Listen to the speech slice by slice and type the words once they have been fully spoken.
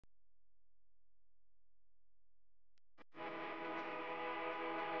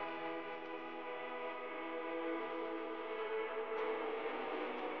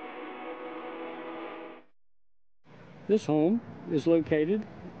This home is located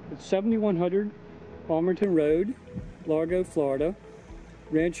at 7100 Palmerton Road, Largo, Florida,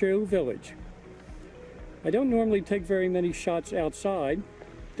 Rancho Village. I don't normally take very many shots outside,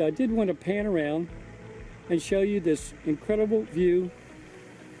 but I did want to pan around and show you this incredible view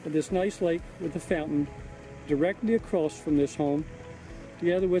of this nice lake with a fountain directly across from this home,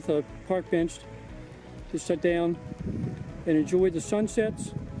 together with a park bench to sit down and enjoy the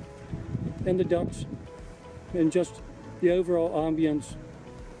sunsets and the ducks and just the overall ambience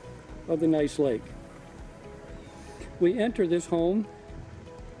of the nice lake. We enter this home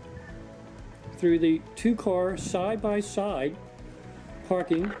through the two-car side-by-side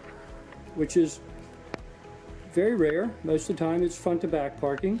parking, which is very rare. Most of the time it's front-to-back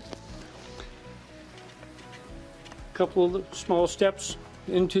parking. A couple of small steps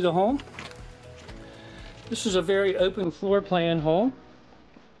into the home. This is a very open floor plan home.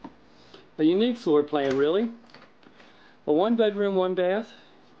 A unique floor plan, really. A one-bedroom, one-bath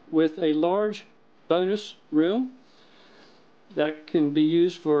with a large bonus room that can be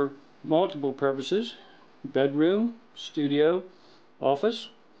used for multiple purposes: bedroom, studio, office.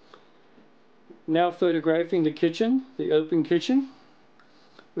 Now photographing the kitchen, the open kitchen,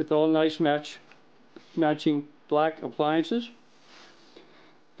 with all nice matching black appliances.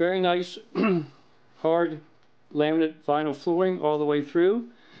 Very nice hard laminate vinyl flooring all the way through.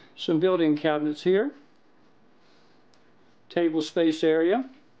 Some built-in cabinets here. Table space area.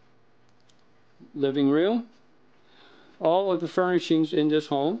 Living room. All of the furnishings in this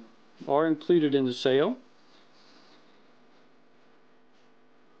home are included in the sale.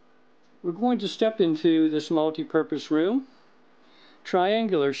 We're going to step into this multi-purpose room,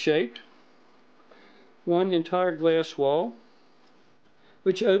 triangular shaped, one entire glass wall,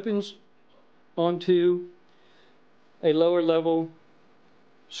 which opens onto a lower level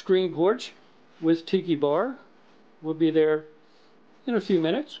screen porch with Tiki Bar. We'll be there in a few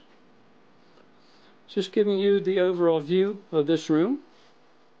minutes. Just giving you the overall view of this room.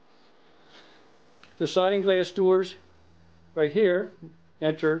 The sliding glass doors right here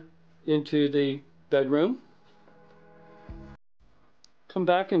enter into the bedroom. Come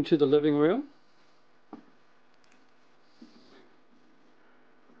back into the living room.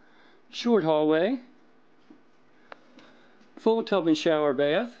 Short hallway. Full tub and shower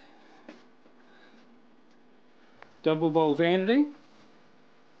bath. Double bowl vanity.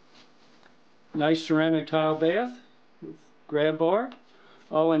 Nice ceramic tile bath. Grab bar.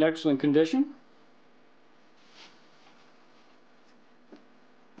 All in excellent condition.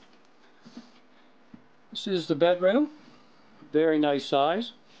 This is the bedroom. Very nice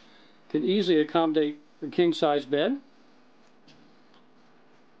size. Can easily accommodate a king-size bed.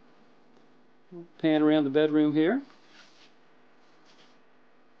 Pan around the bedroom here.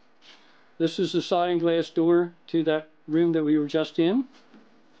 This is the sliding glass door to that room that we were just in.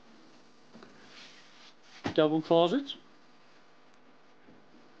 Double closets.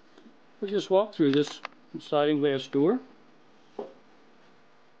 We'll just walk through this sliding glass door.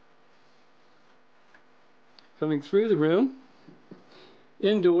 Coming through the room,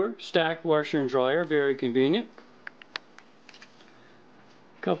 indoor stacked washer and dryer, very convenient.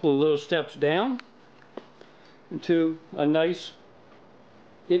 A couple of little steps down into a nice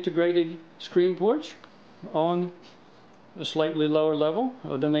integrated screen porch on a slightly lower level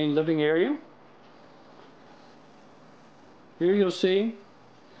of the main living area. Here you'll see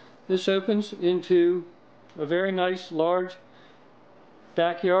this opens into a very nice large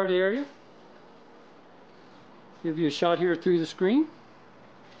backyard area. Give you a shot here through the screen.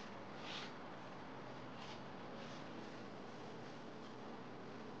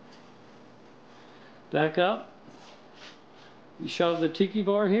 Back up. You shot of the Tiki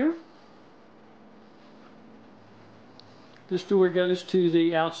Bar here. This door goes to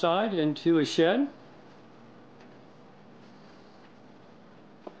the outside into a shed.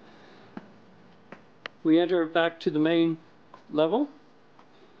 We enter back to the main level,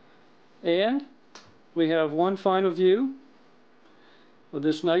 and we have one final view of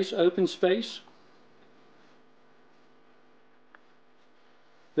this nice open space.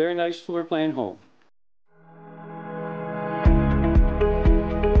 Very nice floor plan home.